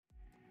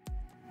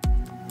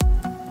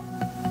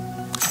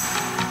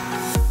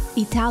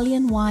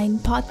Italian Wine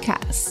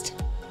Podcast.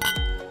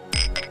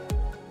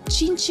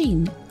 Chin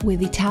Chin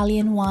with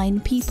Italian Wine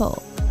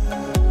People.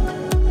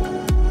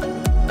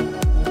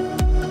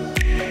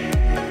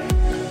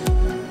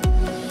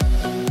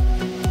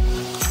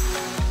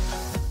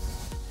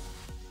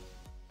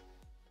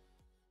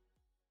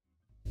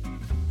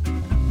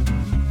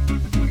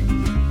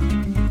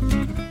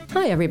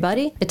 Hi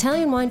everybody!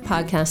 Italian Wine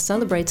Podcast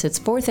celebrates its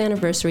 4th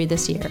anniversary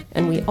this year,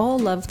 and we all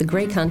love the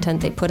great content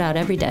they put out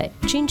every day.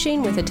 Chin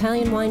Chin with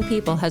Italian Wine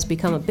People has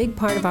become a big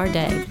part of our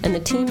day, and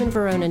the team in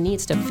Verona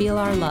needs to feel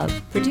our love.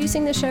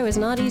 Producing the show is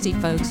not easy,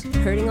 folks.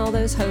 Herding all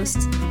those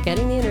hosts,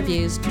 getting the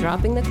interviews,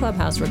 dropping the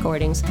clubhouse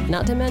recordings,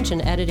 not to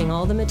mention editing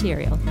all the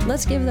material.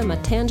 Let's give them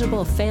a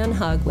tangible fan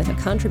hug with a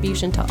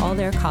contribution to all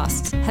their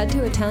costs. Head to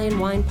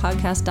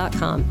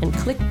ItalianWinePodcast.com and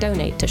click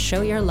donate to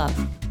show your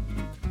love.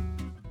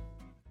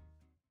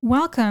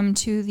 Welcome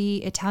to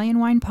the Italian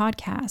Wine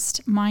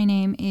Podcast. My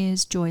name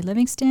is Joy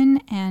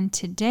Livingston, and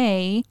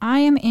today I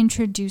am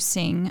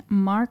introducing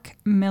Marc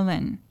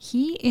Millon.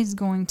 He is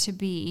going to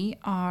be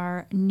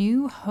our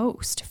new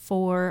host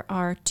for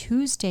our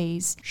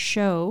Tuesdays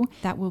show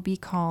that will be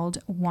called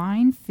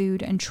Wine,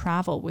 Food, and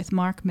Travel with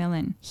Marc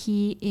Millon.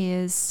 He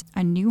is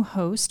a new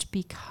host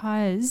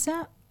because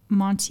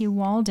Monty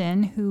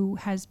Walden, who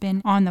has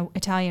been on the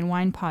Italian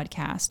Wine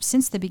Podcast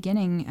since the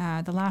beginning,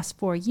 the last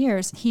 4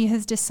 years, he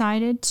has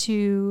decided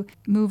to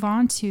move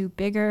on to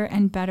bigger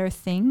and better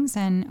things,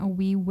 and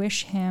we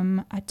wish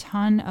him a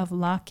ton of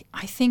luck.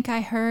 I think I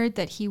heard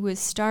that he was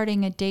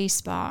starting a day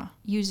spa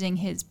using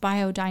his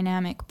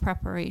biodynamic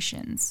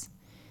preparations.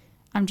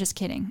 I'm just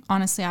kidding.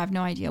 Honestly, I have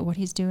no idea what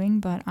he's doing,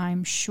 but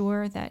I'm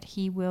sure that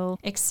he will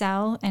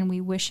excel, and we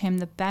wish him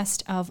the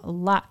best of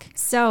luck.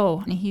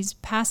 So he's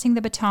passing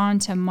the baton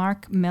to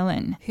Marc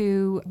Millon,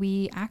 who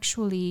we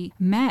actually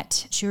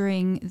met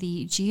during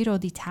the Giro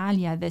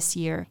d'Italia this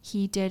year.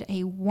 He did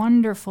a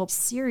wonderful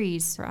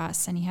series for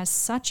us, and he has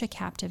such a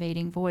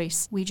captivating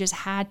voice. We just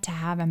had to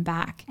have him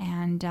back.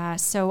 And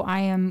so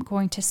I am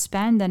going to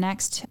spend the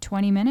next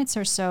 20 minutes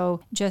or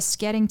so just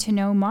getting to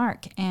know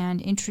Marc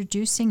and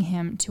introducing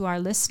him to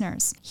our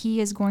listeners. He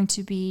is going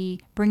to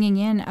be bringing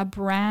in a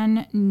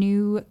brand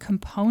new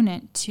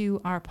component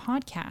to our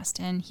podcast,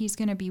 and he's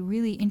going to be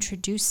really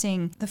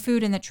introducing the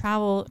food and the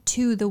travel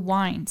to the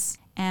wines.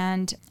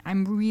 And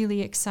I'm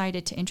really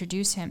excited to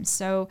introduce him.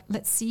 So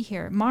let's see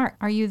here. Marc,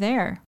 are you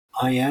there?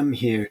 I am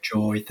here,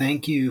 Joy.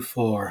 Thank you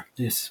for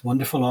this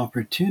wonderful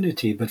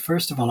opportunity. But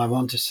first of all, I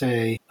want to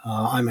say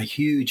I'm a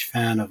huge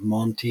fan of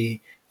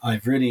Monty.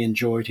 I've really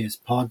enjoyed his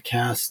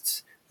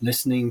podcasts,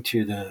 listening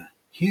to the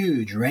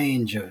huge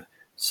range of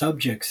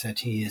subjects that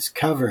he has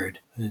covered,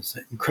 his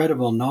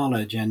incredible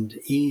knowledge and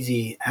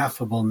easy,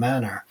 affable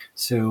manner.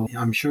 So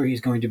I'm sure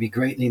he's going to be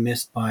greatly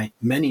missed by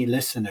many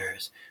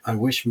listeners. I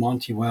wish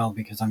Monty well,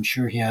 because I'm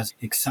sure he has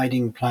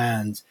exciting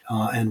plans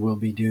and will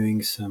be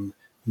doing some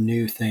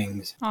new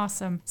things.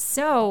 Awesome.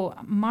 So,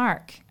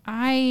 Marc,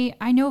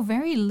 I know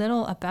very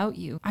little about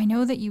you. I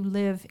know that you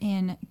live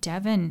in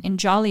Devon, in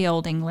jolly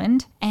old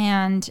England,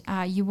 and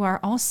you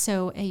are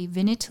also a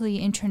Vinitaly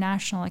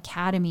International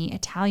Academy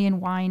Italian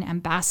Wine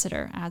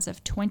Ambassador as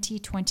of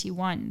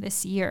 2021,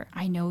 this year.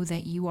 I know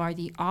that you are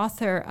the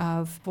author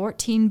of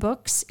 14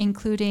 books,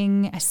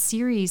 including a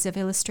series of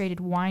illustrated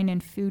wine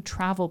and food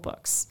travel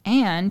books,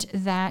 and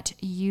that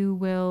you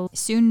will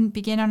soon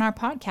begin on our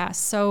podcast.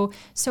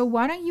 So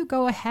why don't you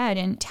go ahead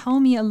and tell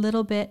me a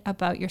little bit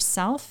about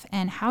yourself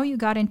and how you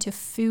got into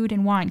food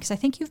and wine, because I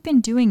think you've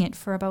been doing it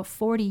for about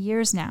 40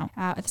 years now.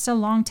 It's a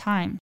long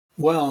time.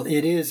 Well,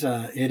 it is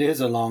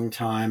a long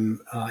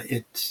time.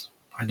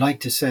 I'd like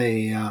to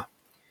say that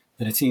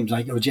it seems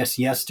like it was just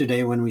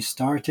yesterday when we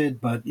started,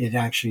 but it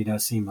actually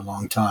does seem a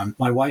long time.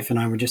 My wife and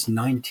I were just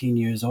 19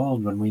 years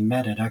old when we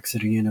met at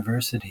Exeter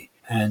University,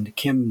 and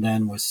Kim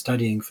then was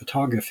studying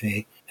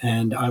photography,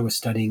 and I was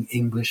studying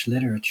English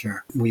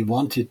literature. We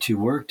wanted to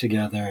work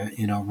together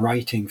in a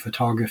writing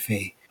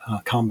photography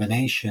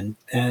combination,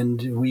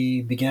 and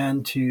we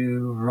began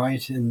to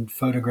write and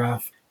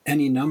photograph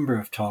any number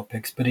of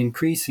topics, but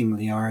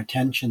increasingly our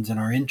attentions and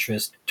our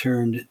interest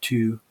turned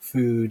to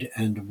food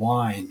and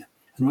wine.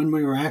 And when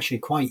we were actually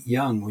quite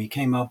young, we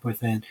came up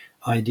with an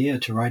idea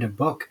to write a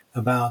book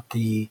about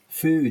the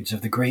foods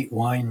of the great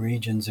wine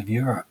regions of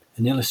Europe,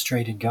 an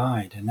illustrated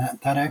guide. And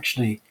that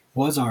actually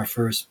was our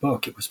first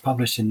book. It was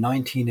published in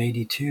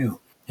 1982.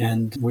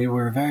 And we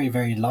were very,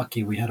 very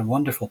lucky. We had a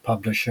wonderful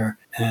publisher,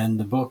 and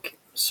the book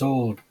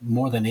sold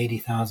more than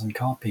 80,000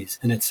 copies.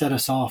 And it set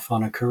us off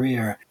on a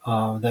career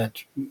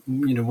that,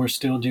 we're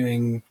still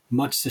doing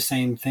much the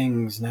same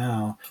things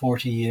now,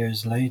 40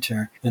 years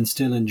later, and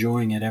still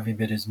enjoying it every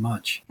bit as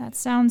much. That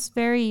sounds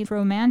very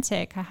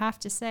romantic, I have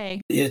to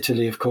say.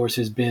 Italy, of course,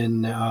 has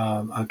been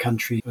a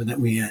country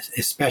that we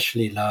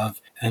especially love,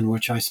 and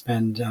which I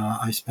spend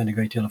a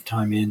great deal of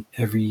time in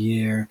every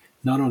year.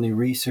 not only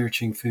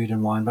researching food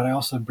and wine, but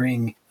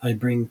I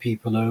bring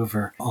people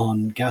over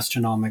on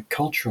gastronomic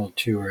cultural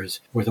tours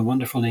with a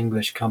wonderful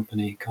English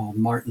company called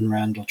Martin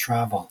Randall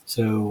Travel.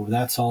 So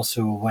that's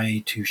also a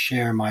way to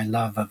share my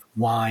love of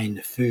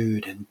wine,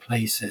 food, and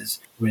places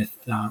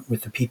with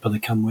the people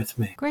that come with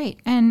me. Great.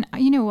 And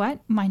you know what?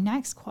 My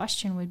next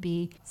question would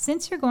be,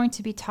 since you're going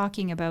to be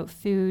talking about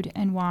food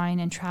and wine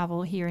and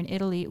travel here in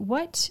Italy,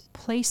 what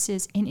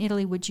places in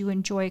Italy would you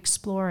enjoy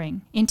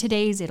exploring in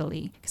today's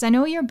Italy? Because I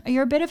know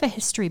you're a bit of a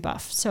history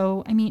buff.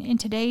 So, I mean, in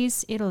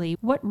today's Italy,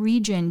 what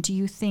region do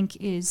you think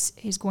is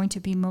going to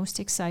be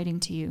most exciting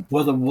to you?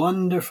 Well, the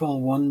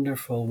wonderful,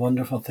 wonderful,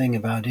 wonderful thing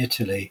about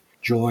Italy,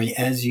 Joy,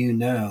 as you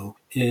know,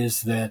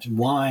 is that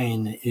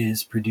wine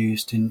is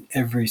produced in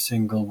every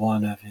single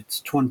one of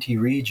its 20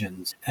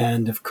 regions.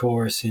 And of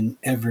course, in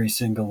every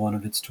single one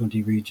of its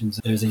 20 regions,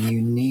 there's a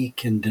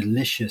unique and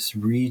delicious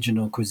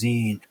regional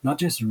cuisine, not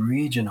just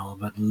regional,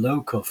 but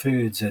local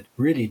foods that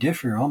really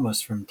differ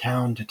almost from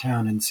town to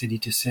town and city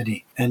to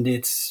city. And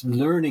it's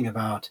learning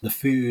about the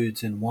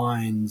foods and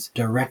wines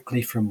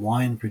directly from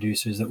wine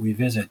producers that we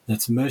visit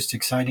that's most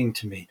exciting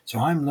to me.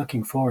 So I'm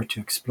looking forward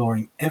to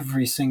exploring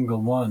every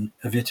single one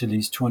of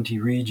Italy's 20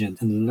 regions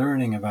and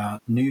learning about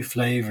new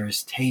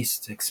flavors,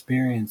 tastes,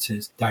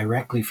 experiences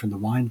directly from the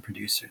wine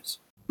producers.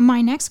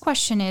 My next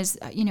question is,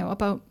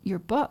 about your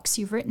books.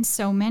 You've written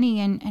so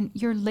many, and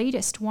your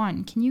latest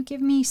one. Can you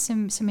give me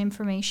some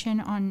information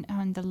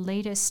on the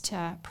latest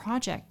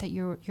project that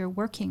you're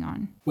working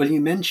on? Well, you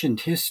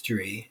mentioned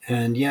history,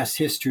 and yes,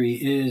 history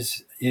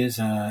is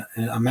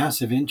a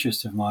massive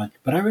interest of mine.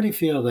 But I really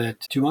feel that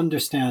to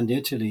understand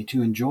Italy,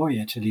 to enjoy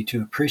Italy,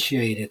 to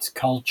appreciate its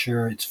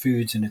culture, its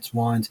foods, and its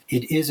wines,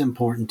 it is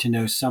important to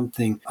know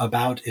something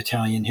about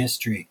Italian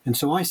history. And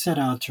so I set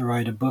out to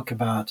write a book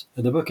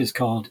the book is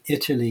called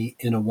Italy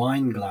in a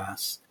Wine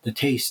Glass, The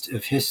Taste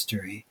of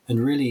History. And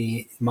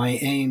really, my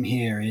aim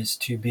here is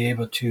to be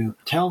able to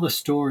tell the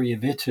story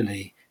of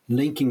Italy,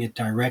 linking it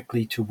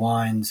directly to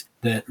wines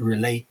that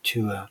relate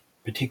to a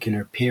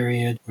particular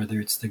period, whether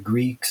it's the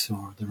Greeks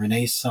or the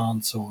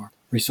Renaissance or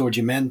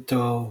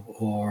Risorgimento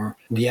or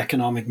the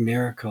economic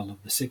miracle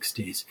of the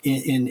 60s.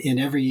 In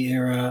every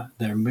era,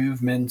 there are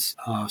movements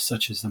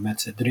such as the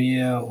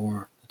Mezzadria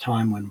or the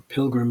time when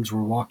pilgrims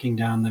were walking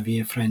down the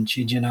Via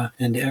Francigena,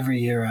 and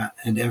every era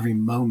and every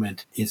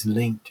moment is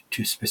linked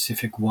to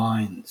specific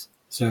wines.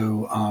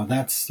 So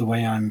that's the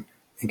way I'm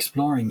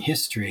exploring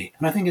history.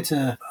 And I think it's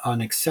an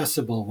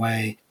accessible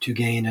way to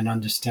gain an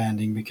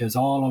understanding, because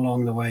all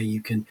along the way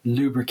you can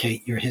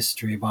lubricate your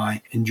history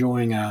by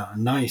enjoying a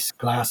nice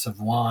glass of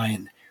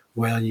wine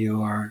while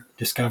you are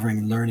discovering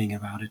and learning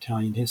about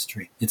Italian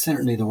history. It's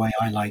certainly the way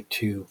I like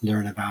to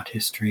learn about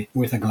history,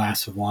 with a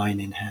glass of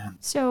wine in hand.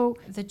 So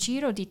the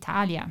Giro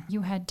d'Italia,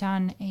 you had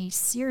done a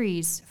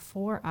series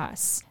for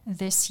us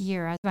this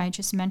year. As I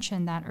just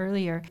mentioned that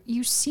earlier,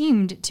 you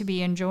seemed to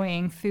be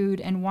enjoying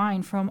food and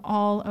wine from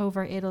all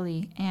over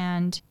Italy.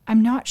 And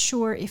I'm not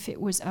sure if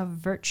it was a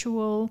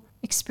virtual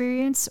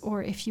experience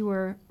or if you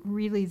were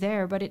really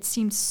there, but it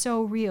seemed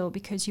so real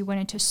because you went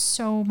into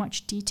so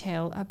much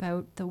detail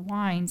about the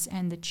wines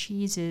and the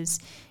cheeses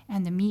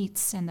and the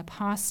meats and the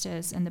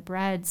pastas and the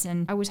breads.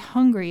 And I was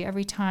hungry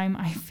every time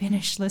I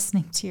finished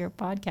listening to your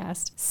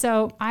podcast.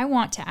 So I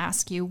want to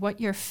ask you what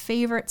your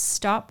favorite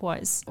stop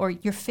was, or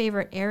your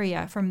favorite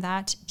area from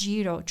that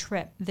Giro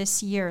trip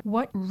this year.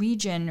 What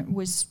region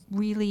was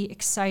really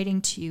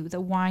exciting to you,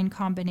 the wine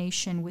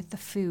combination with the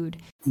food?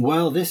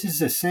 Well, this is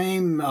the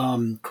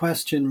same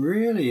question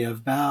really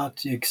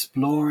about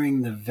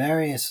exploring the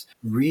various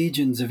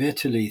regions of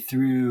Italy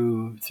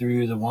through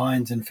the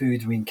wines and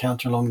foods we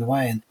encounter along the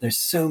way. And there's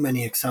so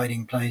many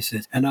exciting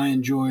places. And I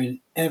enjoyed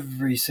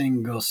every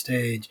single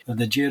stage of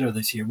the Giro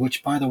this year,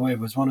 which, by the way,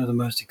 was one of the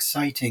most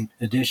exciting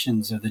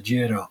editions of the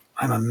Giro.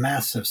 I'm a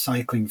massive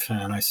cycling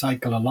fan. I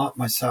cycle a lot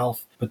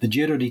myself, but the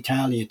Giro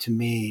d'Italia to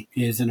me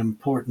is an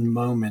important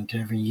moment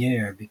every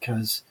year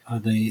because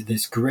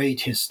this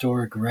great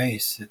historic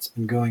race, it's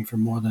been going for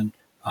more than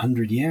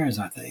 100 years,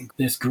 I think.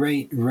 This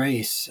great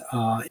race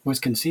was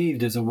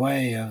conceived as a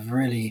way of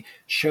really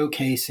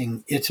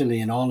showcasing Italy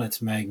in all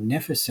its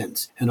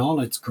magnificence and all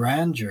its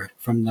grandeur,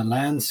 from the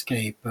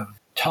landscape of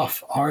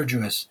tough,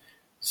 arduous,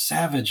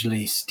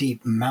 savagely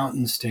steep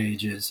mountain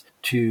stages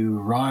to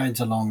rides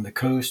along the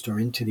coast or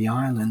into the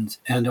islands.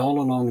 And all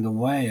along the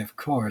way, of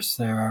course,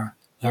 there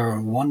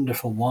are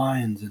wonderful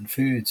wines and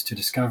foods to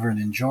discover and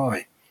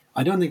enjoy.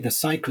 I don't think the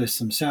cyclists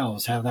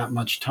themselves have that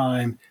much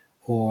time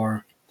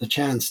or the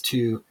chance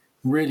to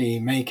really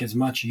make as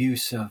much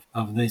use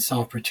of this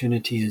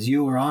opportunity as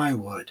you or I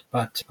would.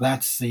 But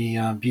that's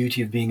the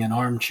beauty of being an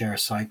armchair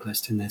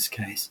cyclist in this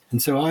case.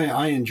 And so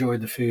I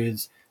enjoyed the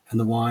foods and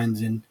the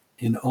wines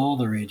in all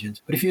the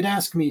regions. But if you'd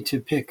ask me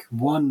to pick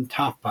one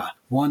tappa,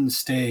 one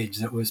stage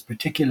that was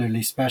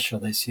particularly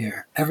special this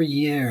year, every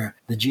year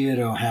the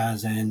Giro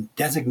has a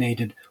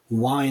designated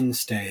wine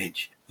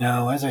stage.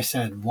 Now, as I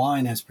said,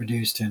 wine is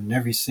produced in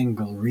every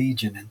single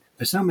region, and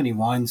there's so many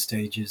wine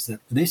stages that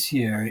this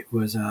year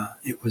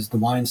the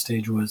wine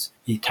stage was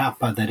the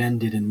tappa that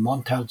ended in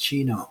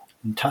Montalcino.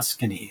 in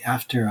Tuscany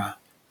after a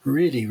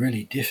really,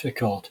 really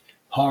difficult,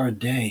 hard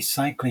day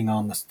cycling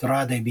on the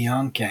Strade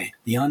Bianche,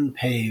 the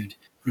unpaved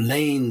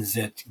lanes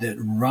that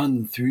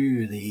run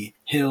through the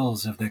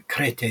hills of the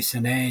Crete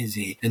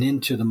Senesi and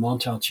into the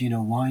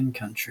Montalcino wine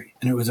country.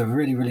 And it was a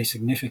really, really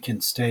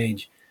significant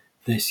stage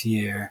this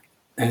year.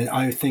 And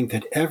I think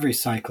that every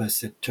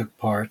cyclist that took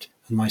part,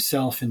 and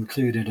myself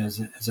included as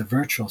a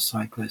virtual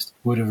cyclist,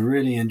 would have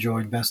really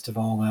enjoyed best of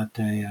all that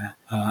day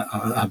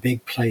a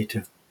big plate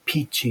of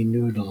peachy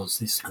noodles,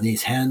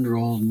 these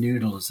hand-rolled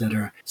noodles that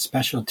are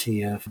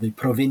specialty of the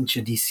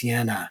Provincia di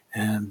Siena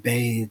and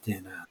bathed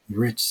in a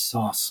rich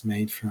sauce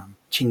made from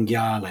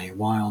cinghiale,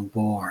 wild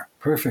boar.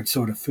 Perfect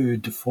sort of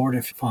food to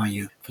fortify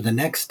you for the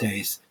next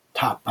day's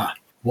tappa.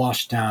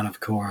 Washed down, of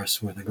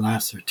course, with a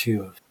glass or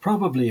two of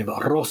probably of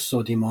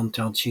Rosso di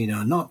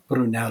Montalcino, not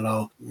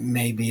Brunello.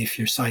 Maybe if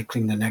you're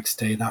cycling the next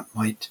day, that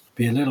might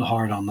be a little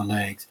hard on the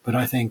legs. But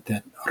I think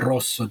that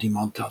Rosso di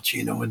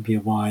Montalcino would be a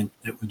wine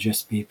that would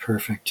just be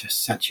perfect to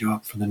set you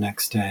up for the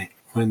next day.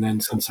 And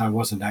then since I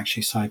wasn't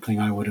actually cycling,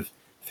 I would have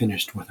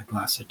finished with a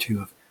glass or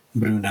two of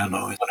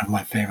Brunello. It's one of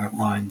my favorite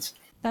wines.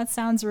 That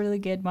sounds really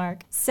good,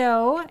 Marc.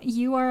 So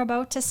you are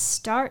about to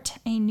start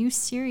a new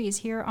series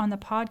here on the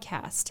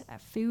podcast,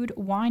 Food,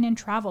 Wine, and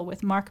Travel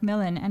with Marc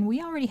Millon. And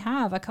we already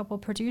have a couple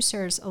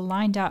producers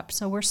lined up.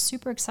 So we're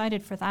super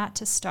excited for that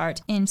to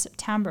start in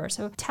September.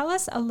 So tell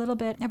us a little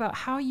bit about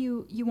how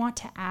you want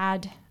to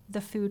add the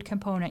food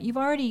component. You've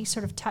already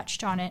sort of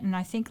touched on it, and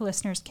I think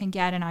listeners can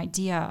get an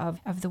idea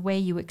of the way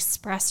you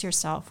express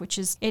yourself, which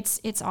is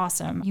it's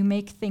awesome. You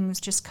make things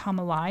just come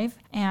alive.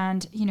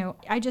 And,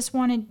 I just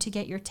wanted to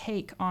get your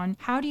take on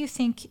how do you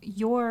think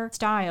your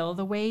style,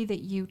 the way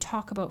that you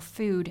talk about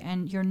food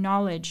and your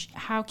knowledge,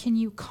 how can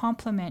you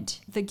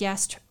complement the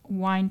guest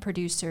wine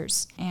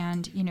producers,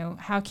 and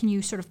how can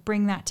you sort of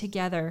bring that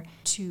together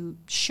to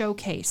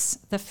showcase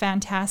the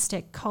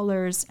fantastic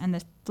colors and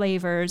the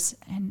flavors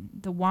and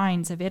the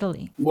wines of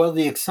Italy? Well,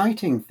 the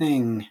exciting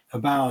thing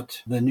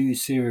about the new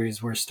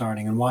series we're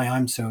starting, and why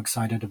I'm so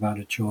excited about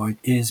it, Joy,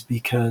 is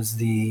because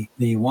the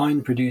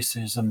wine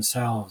producers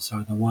themselves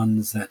are the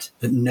ones that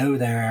know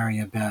their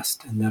area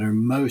best and that are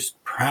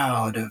most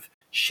proud of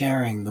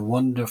sharing the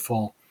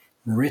wonderful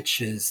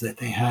riches that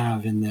they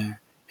have in their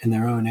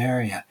own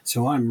area.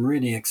 So I'm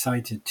really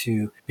excited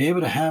to be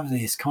able to have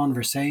these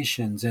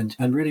conversations and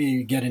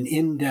really get an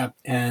in-depth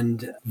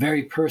and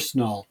very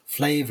personal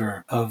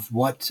flavor of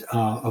what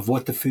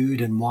the food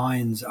and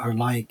wines are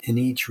like in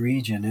each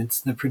region.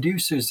 It's the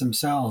producers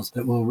themselves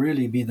that will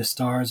really be the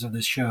stars of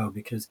the show,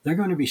 because they're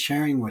going to be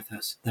sharing with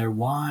us their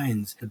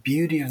wines, the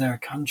beauty of their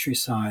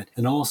countryside,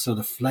 and also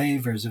the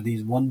flavors of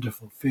these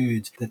wonderful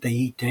foods that they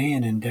eat day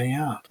in and day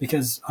out.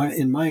 Because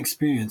in my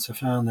experience, I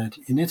found that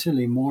in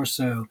Italy, more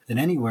so than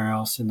anywhere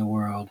else in the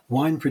world,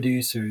 wine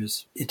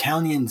producers,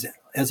 Italians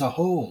as a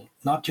whole,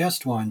 not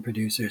just wine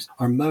producers,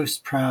 are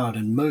most proud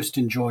and most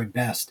enjoy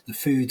best the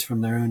foods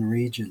from their own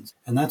regions.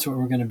 And that's what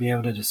we're going to be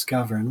able to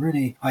discover. And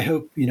really, I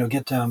hope,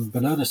 get down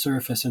below the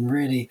surface and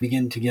really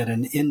begin to get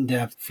an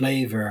in-depth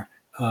flavor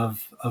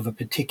of a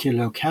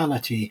particular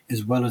locality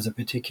as well as a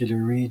particular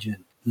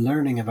region,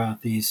 learning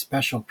about these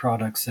special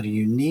products that are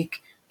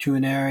unique to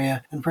an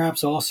area, and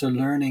perhaps also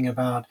learning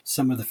about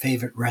some of the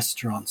favorite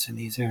restaurants in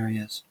these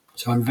areas.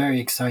 So I'm very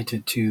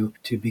excited to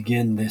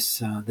begin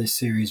this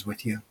series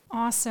with you.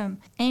 Awesome.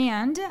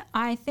 And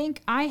I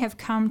think I have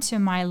come to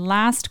my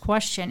last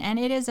question, and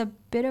it is a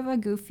bit of a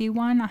goofy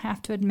one, I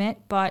have to admit,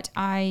 but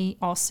I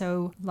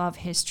also love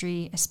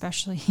history,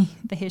 especially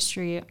the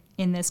history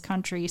in this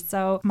country.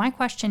 So my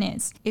question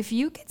is, if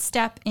you could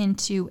step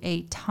into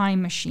a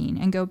time machine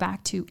and go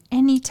back to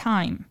any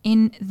time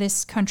in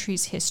this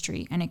country's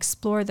history and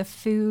explore the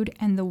food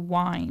and the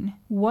wine,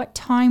 what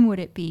time would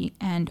it be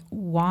and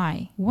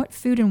why? What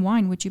food and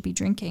wine would you be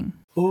drinking?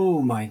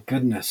 Oh my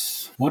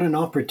goodness. What an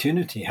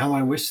opportunity. How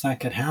I wish that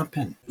could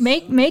happen.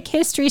 Make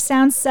history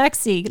sound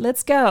sexy.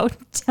 Let's go.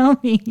 Tell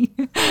me.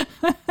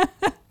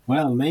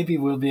 Well, maybe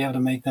we'll be able to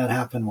make that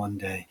happen one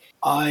day.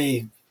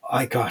 I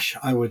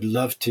would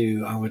love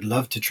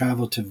to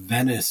travel to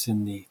Venice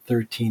in the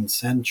 13th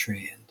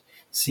century and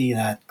see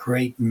that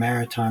great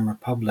maritime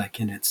republic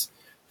in its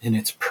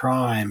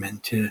prime,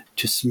 and to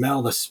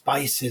smell the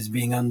spices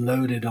being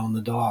unloaded on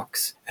the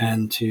docks,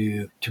 and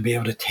to be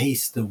able to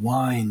taste the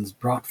wines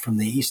brought from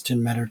the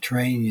Eastern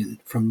Mediterranean,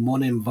 from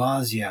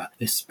Monemvasia,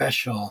 this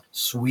special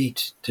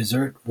sweet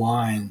dessert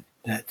wine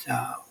that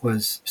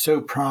was so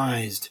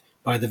prized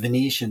by the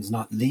Venetians,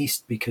 not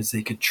least because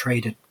they could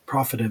trade it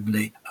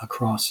profitably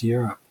across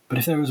Europe. But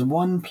if there was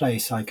one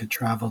place I could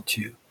travel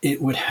to,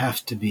 it would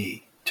have to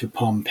be to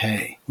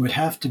Pompeii. It would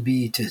have to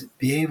be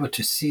able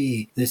to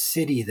see this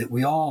city that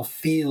we all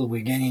feel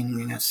we're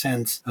gaining a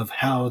sense of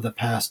how the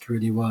past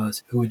really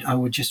was. I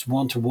would just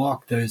want to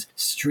walk those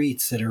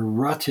streets that are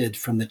rutted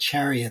from the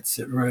chariots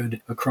that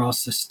rode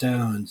across the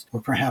stones,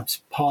 or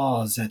perhaps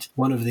pause at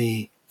one of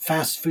the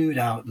fast food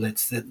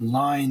outlets that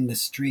line the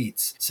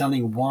streets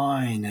selling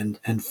wine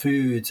and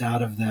foods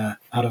out of the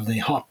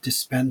hot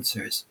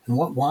dispensers. And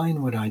what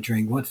wine would I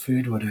drink? What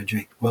food would I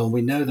drink? Well,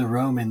 we know the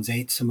Romans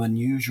ate some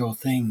unusual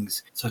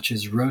things, such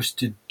as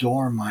roasted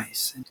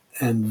dormice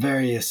and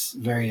various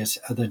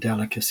other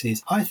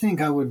delicacies. I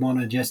think I would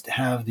want to just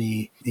have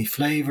the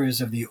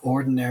flavors of the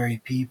ordinary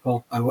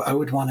people. I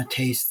would want to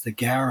taste the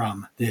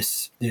garum,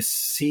 this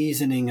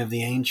seasoning of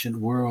the ancient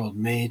world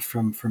made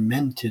from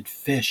fermented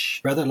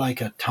fish, rather like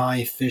a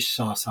Thai fish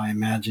sauce, I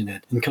imagine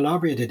it. In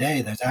Calabria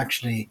today, there's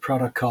actually a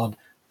product called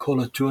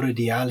colatura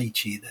di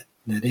alici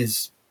that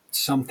is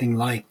something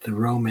like the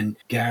Roman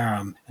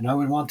garum, and I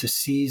would want to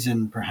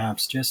season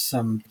perhaps just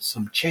some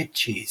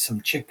ceci, some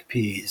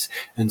chickpeas,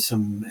 and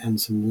some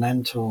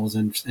lentils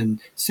and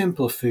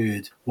simple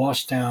food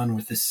washed down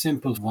with the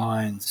simple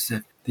wines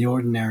that the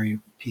ordinary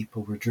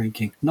people were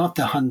drinking, not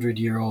the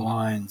 100-year-old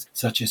wines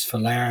such as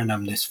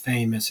Falernum, this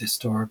famous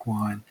historic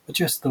wine, but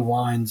just the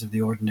wines of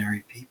the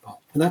ordinary people.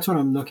 And that's what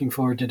I'm looking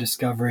forward to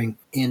discovering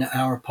in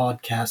our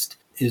podcast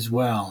as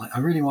well. I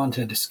really want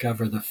to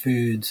discover the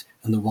foods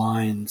and the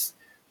wines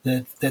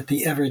that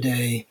the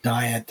everyday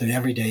diet, the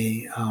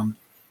everyday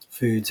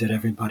foods that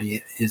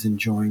everybody is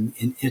enjoying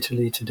in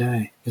Italy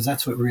today, because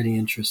that's what really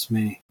interests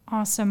me.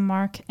 Awesome,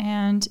 Mark,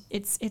 and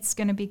it's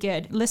going to be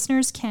good.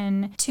 Listeners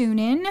can tune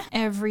in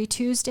every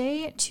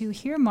Tuesday to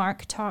hear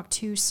Mark talk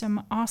to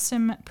some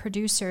awesome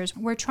producers.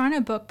 We're trying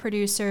to book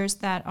producers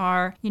that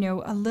are,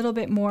 a little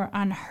bit more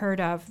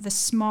unheard of, the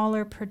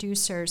smaller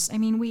producers. I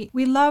mean, we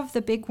love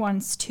the big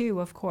ones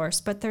too, of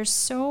course, but there's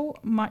so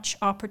much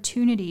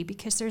opportunity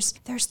because there's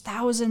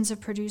thousands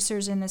of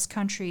producers in this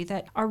country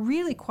that are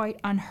really quite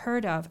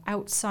unheard of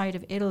outside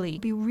of Italy.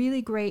 It'd be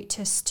really great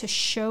to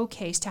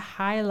showcase, to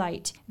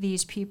highlight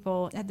these people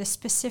at the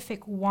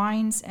specific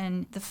wines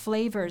and the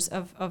flavors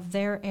of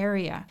their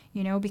area,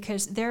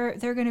 because they're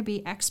going to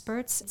be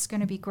experts. It's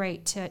going to be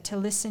great to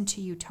listen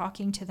to you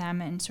talking to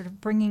them and sort of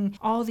bringing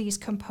all these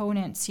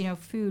components,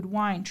 food,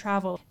 wine,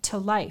 travel to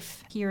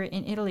life here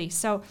in Italy.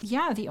 So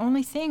yeah, the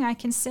only thing I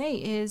can say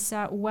is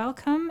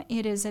welcome.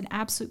 It is an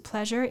absolute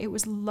pleasure. It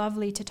was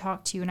lovely to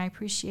talk to you, and I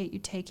appreciate you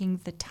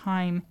taking the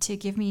time to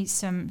give me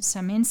some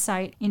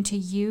insight into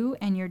you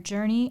and your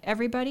journey.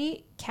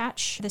 Everybody,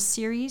 catch the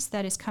series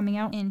that is coming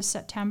out in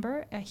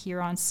September here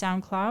on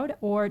SoundCloud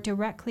or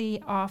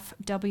directly off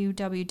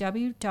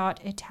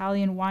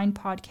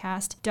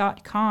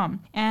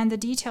www.italianwinepodcast.com. And the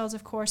details,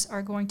 of course,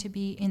 are going to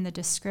be in the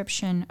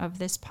description of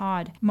this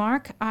pod.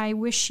 Mark, I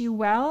wish you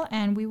well,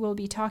 and we will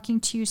be talking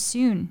to you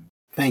soon.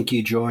 Thank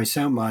you, Joy,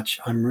 so much.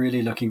 I'm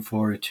really looking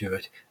forward to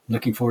it.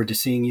 Looking forward to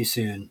seeing you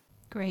soon.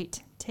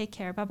 Great. Take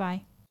care.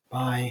 Bye-bye.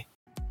 Bye.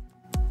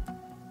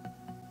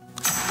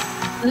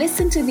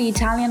 Listen to the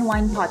Italian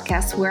Wine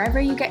Podcast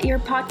wherever you get your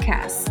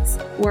podcasts.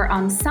 We're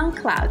on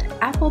SoundCloud,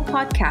 Apple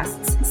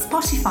Podcasts,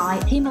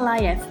 Spotify,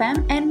 Himalaya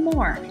FM, and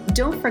more.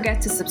 Don't forget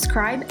to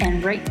subscribe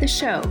and rate the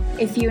show.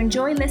 If you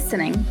enjoy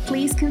listening,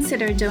 please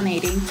consider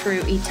donating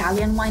through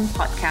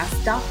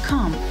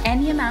ItalianWinePodcast.com.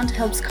 Any amount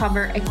helps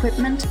cover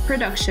equipment,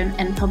 production,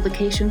 and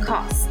publication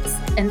costs.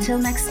 Until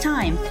next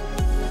time,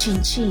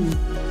 cin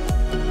cin.